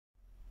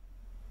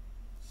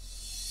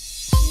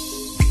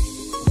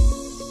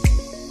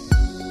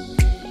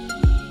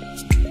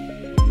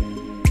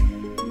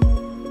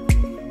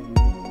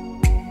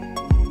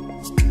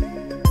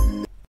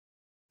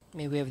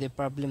have the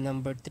problem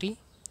number 3.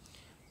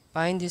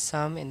 Find the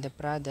sum and the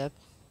product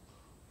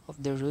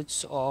of the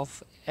roots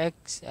of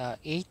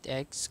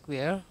 8x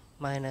squared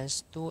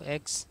minus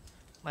 2x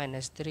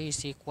minus 3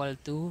 is equal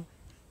to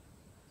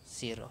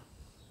 0.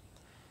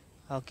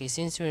 Okay,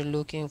 since we're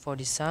looking for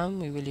the sum,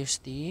 we will use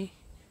the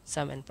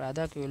sum and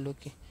product. We will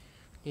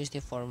use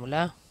the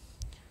formula.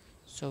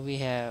 So we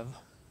have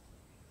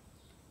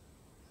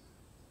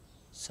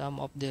sum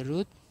of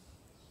the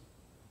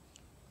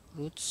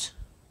roots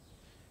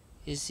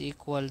is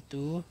equal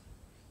to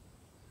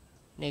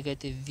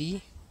negative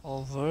v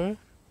over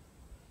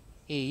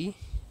a,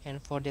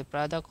 and for the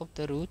product of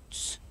the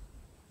roots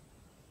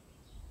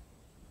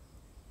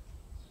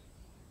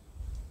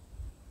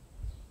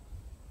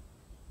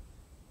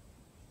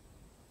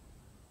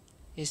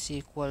is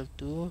equal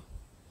to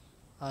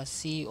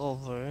c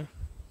over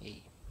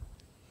a.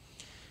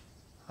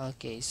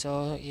 Okay,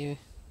 so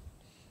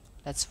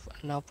let's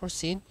now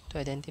proceed to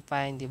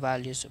identifying the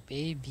values of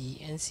a,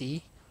 b, and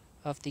c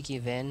of the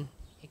given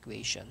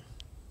equation.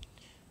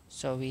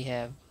 So we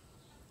have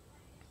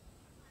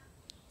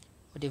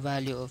for the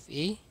value of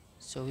a,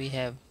 so we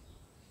have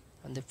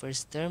on the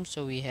first term,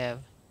 so we have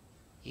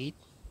 8,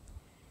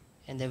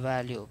 and the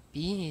value of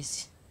b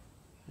is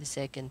the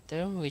second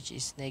term, which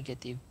is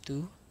negative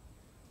 2,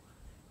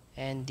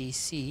 and the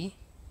c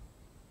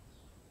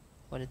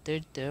for the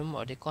third term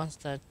or the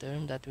constant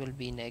term, that will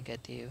be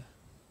negative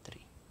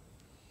 3.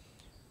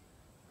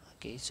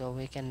 Okay, so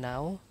we can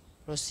now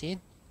proceed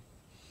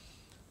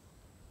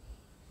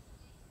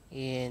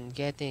in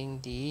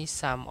getting the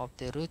sum of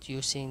the root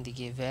using the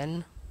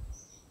given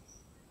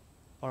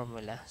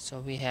formula. So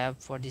we have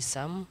for the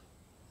sum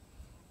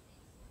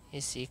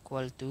is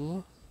equal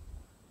to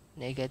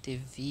negative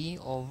v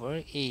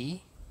over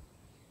a.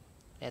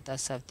 Let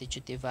us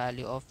substitute the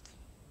value of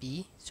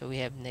b. So we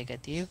have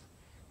negative,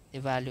 the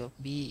value of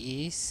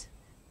b is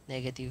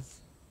negative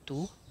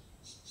 2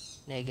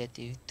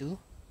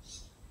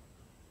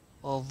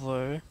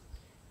 over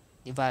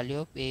the value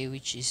of a,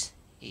 which is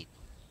 8.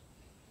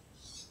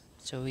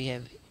 So we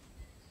have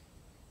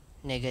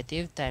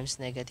negative times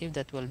negative,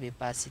 that will be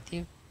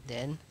positive,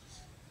 then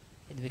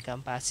it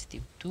become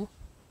positive 2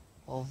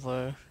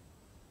 over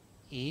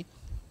 8,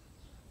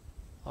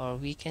 or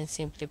we can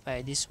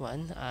simplify this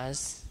one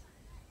as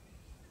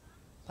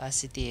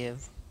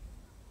positive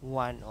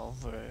 1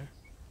 over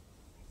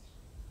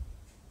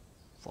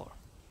 4.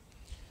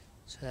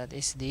 So that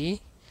is the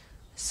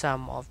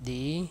sum of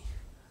the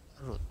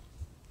root.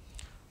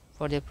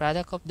 For the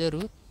product of the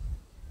root,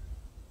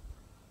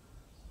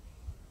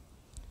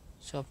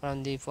 so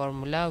from the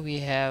formula we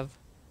have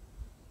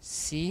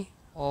c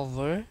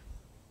over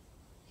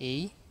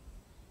a.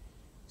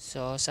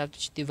 So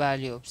substitute the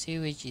value of c,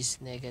 which is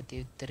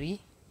negative 3,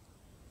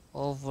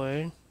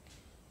 over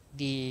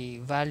the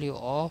value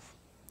of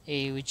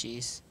a, which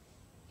is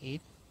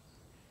 8.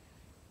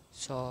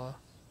 So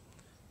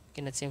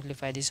cannot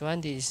simplify this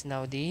one. This is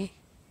now the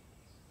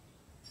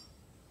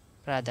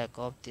product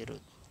of the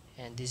root,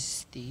 and this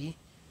is the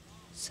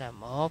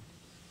sum of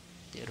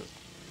the root.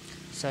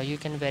 So you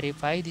can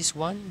verify this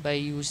one by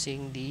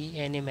using the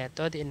any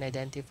method in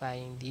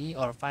identifying the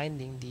or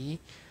finding the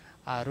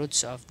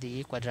roots of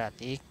the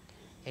quadratic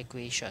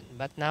equation.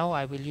 But now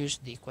I will use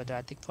the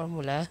quadratic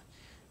formula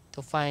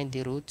to find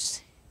the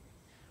roots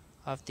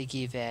of the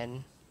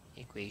given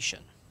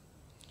equation.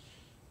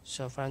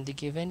 So from the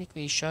given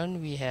equation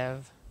we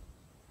have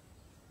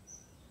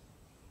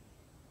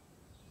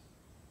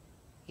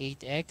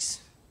 8x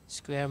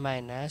squared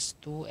minus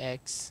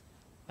 2x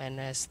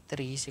minus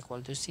 3 is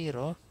equal to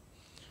 0.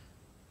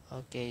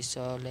 Okay,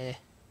 so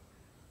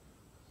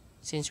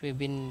since we've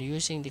been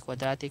using the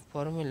quadratic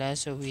formula,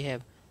 so we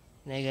have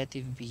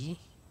negative b,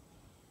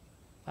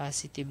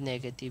 positive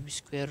negative,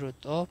 square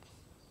root of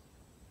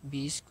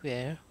b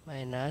squared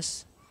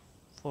minus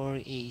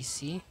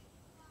 4ac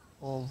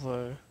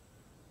over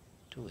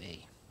 2a.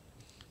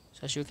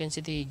 So as you can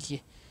see,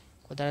 the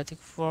quadratic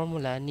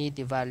formula need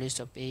the values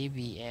of a,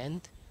 b,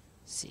 and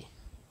c.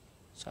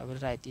 So I will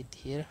write it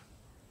here.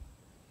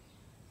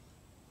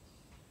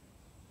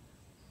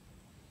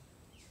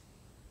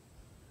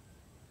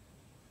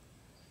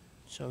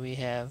 So we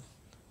have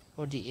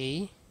for the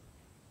a,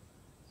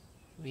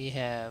 we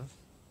have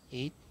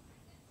 8.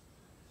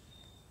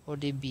 For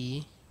the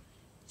b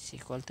is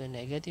equal to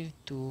negative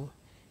 2,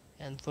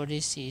 and for the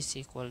c is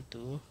equal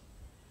to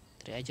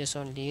 3. I just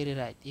only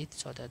rewrite it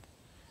so that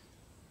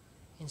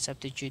in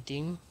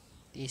substituting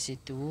is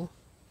to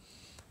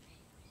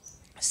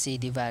see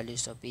the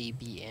values of a,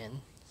 b,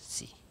 and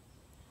c.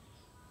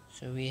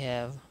 So we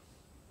have,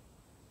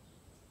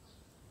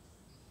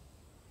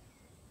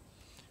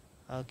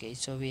 okay,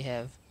 so we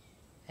have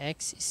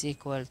x is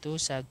equal to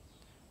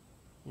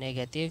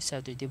negative,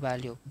 substitute the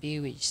value of b,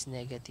 which is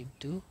negative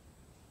 2,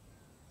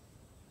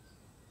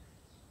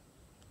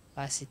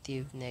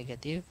 positive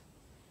negative,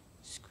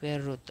 square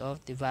root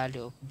of the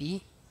value of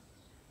b,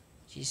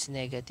 which is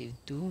negative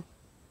 2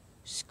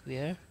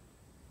 square,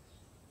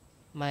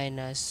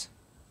 minus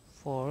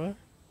 4,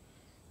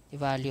 the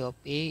value of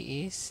a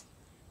is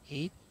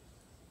 8,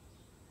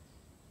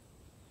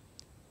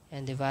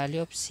 and the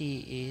value of c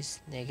is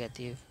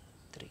negative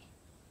 3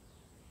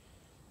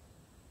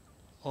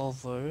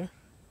 over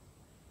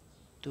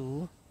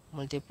 2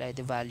 multiply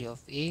the value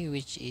of a,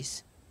 which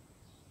is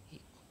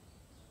 8.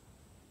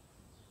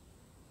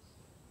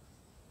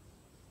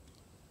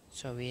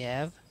 So we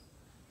have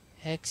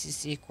x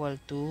is equal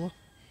to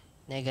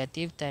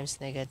negative times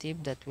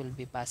negative, that will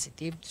be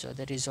positive, so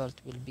the result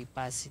will be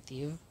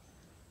positive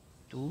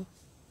 2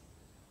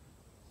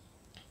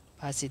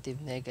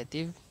 positive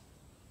negative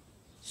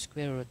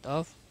square root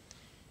of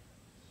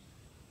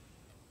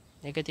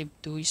negative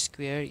 2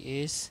 square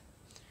is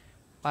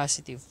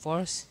positive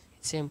 4. It's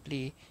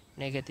simply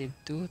negative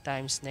 2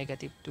 times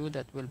negative 2,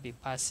 that will be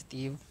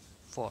positive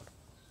 4.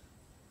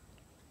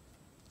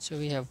 So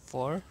we have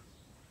 4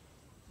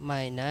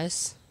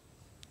 minus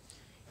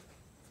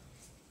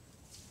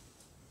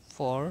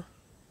 4,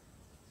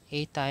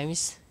 8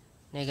 times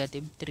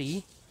negative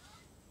 3,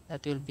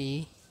 that will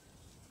be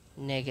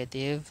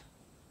negative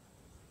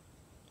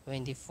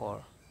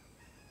 24.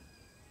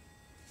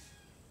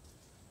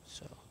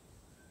 So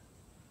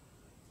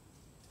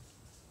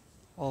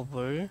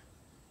over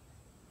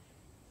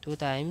 2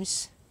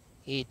 times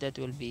 8, that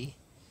will be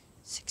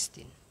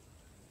 16.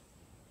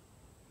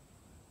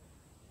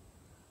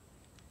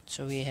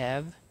 So we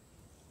have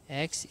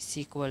x is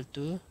equal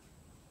to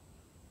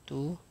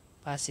 2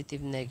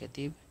 positive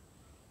negative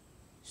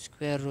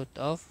square root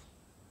of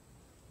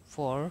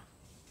 4,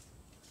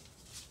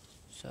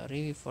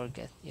 sorry we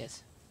forget,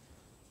 yes,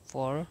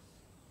 4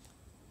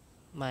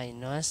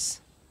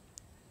 minus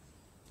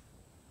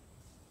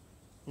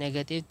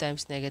negative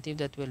times negative,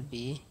 that will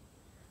be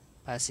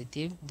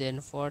positive,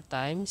 then 4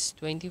 times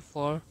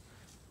 24,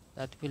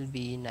 that will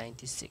be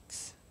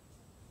 96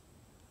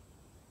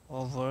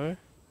 over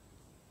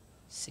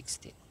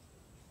 16.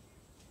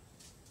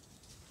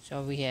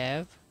 So we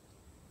have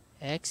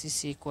x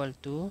is equal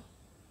to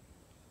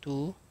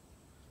 2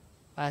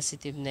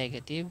 positive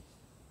negative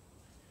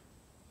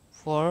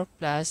 4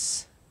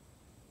 plus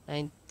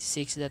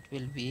 96, that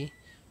will be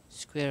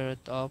square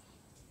root of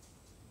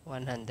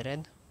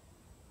 100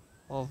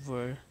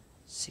 over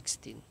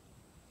 16.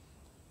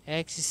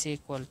 X is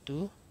equal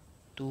to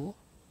 2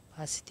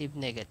 positive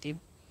negative.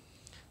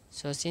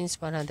 So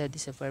since 100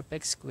 is a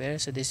perfect square,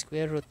 so the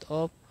square root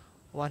of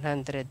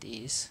 100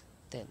 is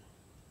 10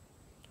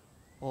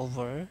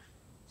 over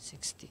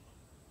 16.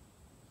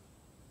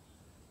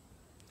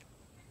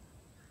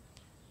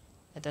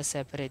 Let us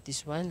separate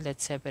this one.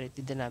 Let's separate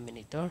the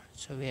denominator.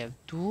 So we have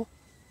 2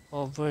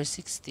 over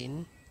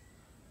 16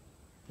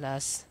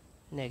 plus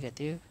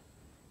negative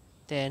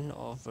 10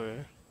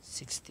 over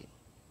 16.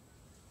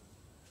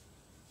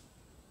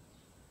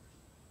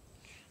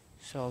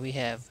 So we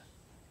have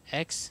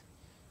x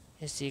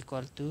is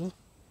equal to,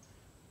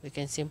 we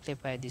can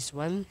simplify this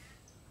one.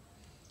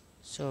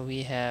 So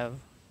we have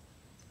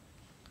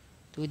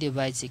 2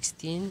 divided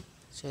 16,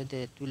 so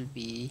that will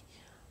be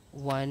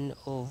 1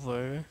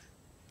 over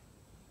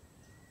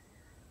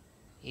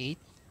 8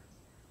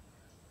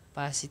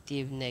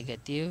 positive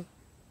negative,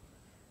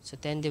 so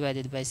 10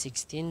 divided by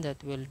 16,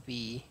 that will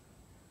be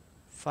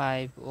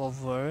 5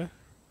 over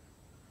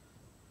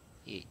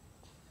 8.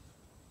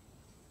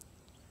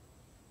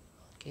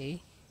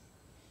 Okay,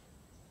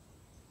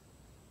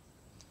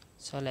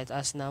 so let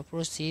us now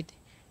proceed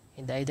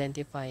in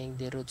identifying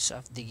the roots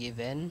of the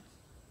given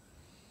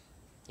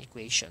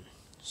equation.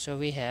 So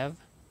we have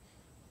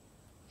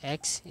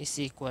x is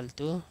equal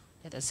to,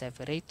 let us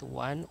separate,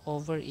 1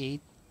 over 8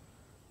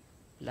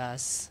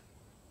 plus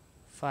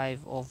 5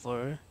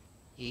 over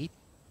 8,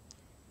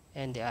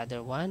 and the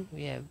other one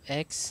we have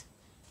x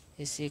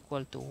is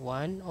equal to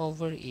 1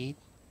 over 8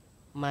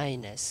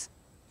 minus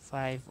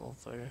 5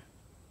 over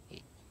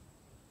 8.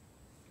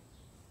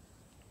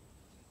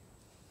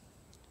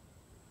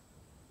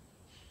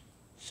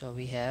 So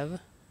we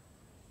have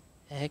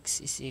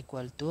x is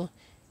equal to,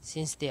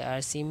 since they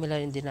are similar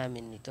in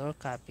denominator,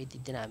 copy the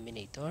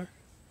denominator,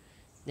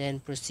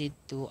 then proceed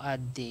to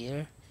add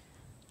their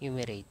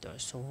numerator.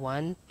 So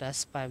 1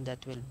 plus 5,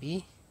 that will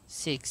be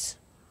 6,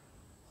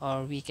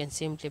 or we can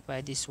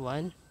simplify this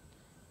one,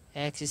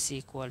 x is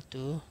equal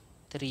to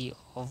 3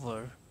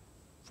 over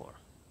 4.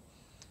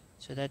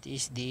 So that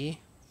is the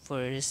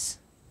first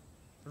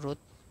root.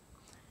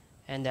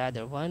 And the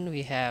other one,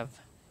 we have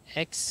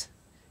x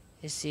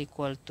is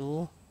equal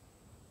to,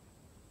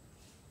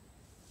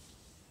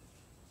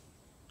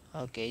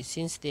 okay,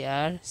 since they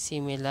are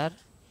similar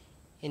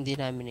in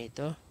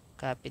denominator,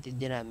 copy the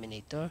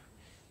denominator,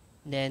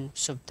 then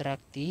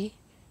subtract the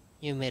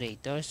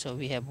numerator. So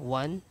we have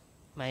 1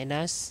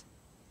 minus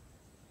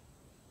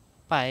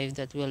 5,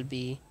 that will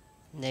be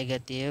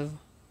negative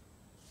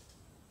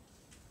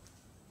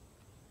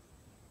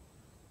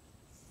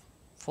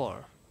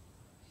 4.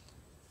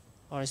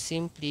 Or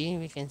simply,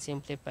 we can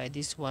simplify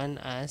this one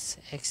as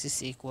x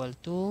is equal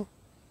to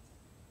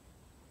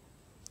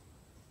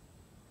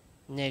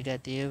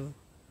negative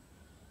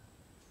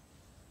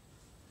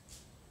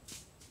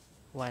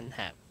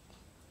 1/2.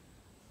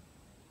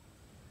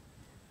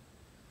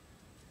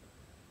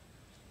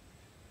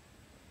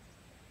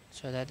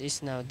 So that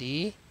is now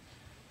the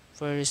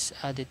first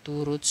the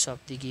two roots of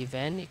the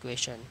given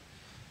equation.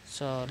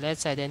 So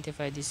let's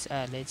identify this.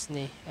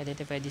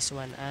 Identify this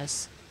one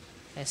as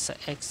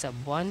x sub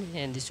 1,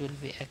 and this will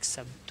be x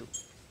sub 2.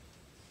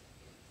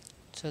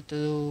 So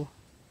to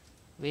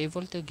be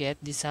able to get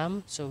the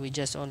sum, so we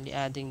just only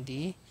adding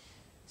the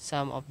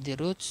sum of the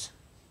roots.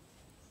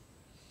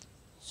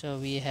 So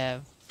we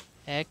have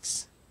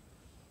x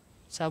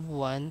sub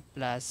 1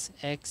 plus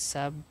x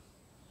sub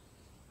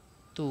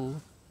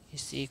 2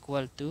 is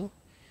equal to,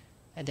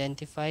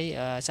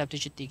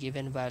 substitute the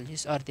given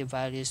values or the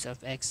values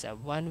of x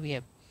sub 1. We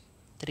have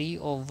 3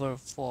 over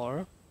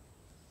 4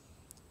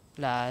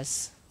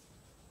 plus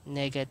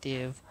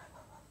negative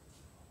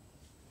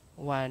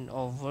 1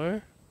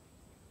 over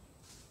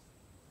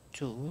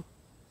 2.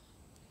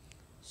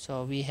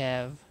 So we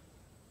have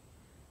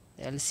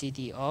the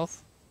LCD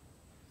of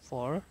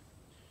 4.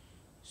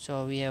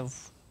 So we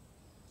have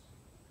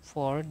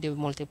 4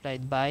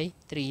 multiplied by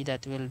 3,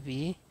 that will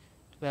be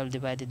 12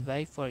 divided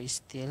by 4 is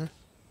still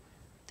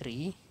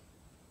 3,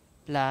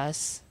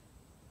 plus,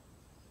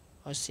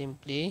 or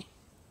simply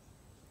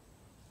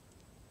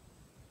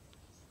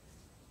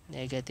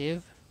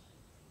negative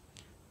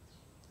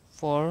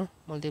 4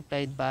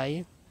 multiplied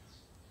by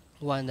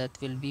 1,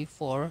 that will be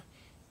 4,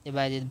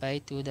 divided by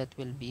 2, that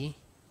will be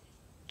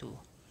 2.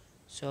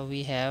 So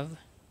we have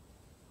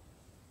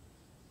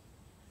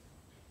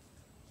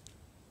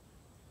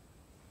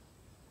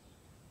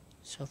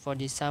for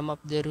the sum of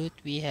the root,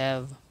 we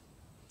have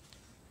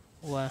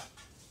 1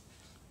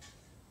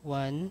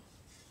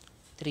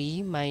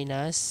 3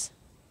 minus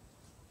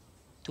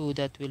 2,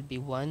 that will be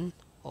 1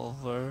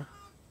 over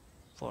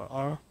 4,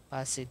 or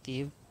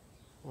positive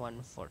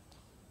 1/4.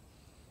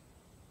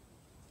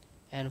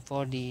 And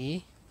for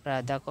the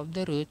product of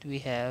the root, we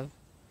have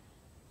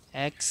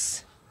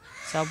x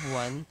sub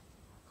 1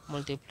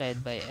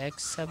 multiplied by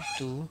x sub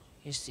 2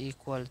 is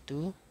equal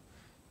to,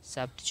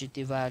 substitute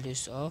the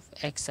values of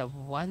x sub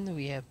 1.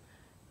 We have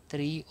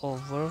 3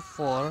 over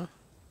 4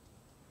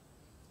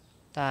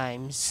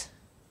 times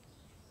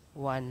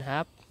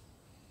 1/2.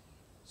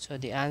 So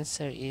the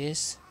answer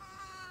is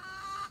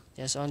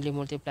just only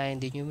multiplying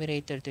the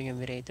numerator to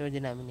numerator,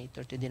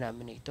 denominator to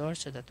denominator.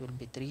 So that will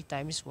be 3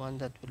 times 1,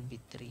 that will be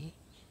 3.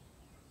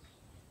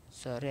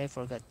 Sorry, I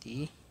forgot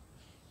the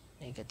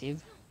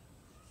negative.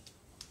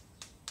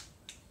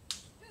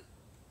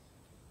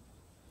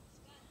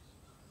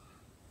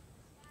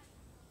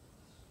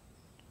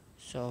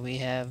 So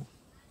we have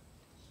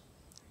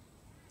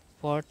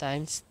 4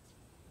 times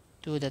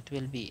 2, that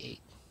will be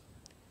 8.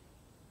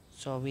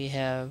 So we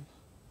have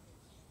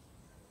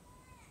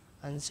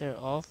answer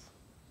of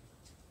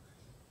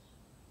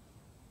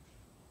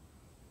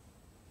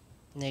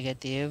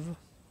negative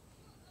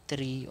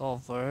 3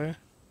 over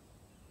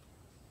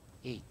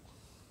 8.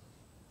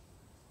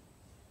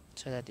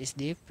 So that is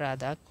the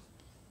product,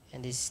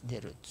 and this is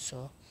the root.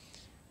 So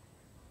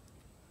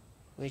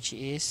which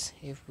is,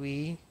 if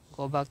we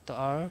go back to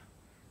our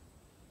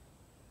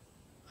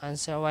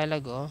answer a while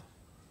ago,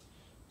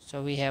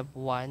 so we have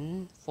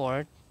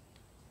 1/4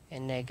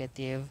 and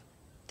negative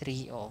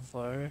 3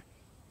 over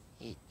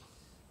 8.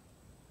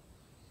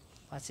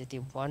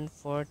 Positive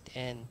 1/4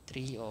 and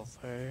 3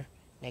 over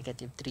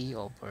negative 3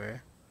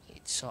 over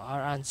 8. So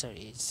our answer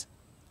is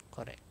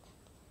correct.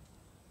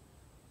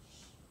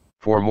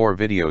 For more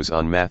videos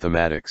on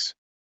mathematics,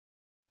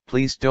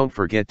 please don't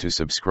forget to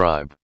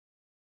subscribe.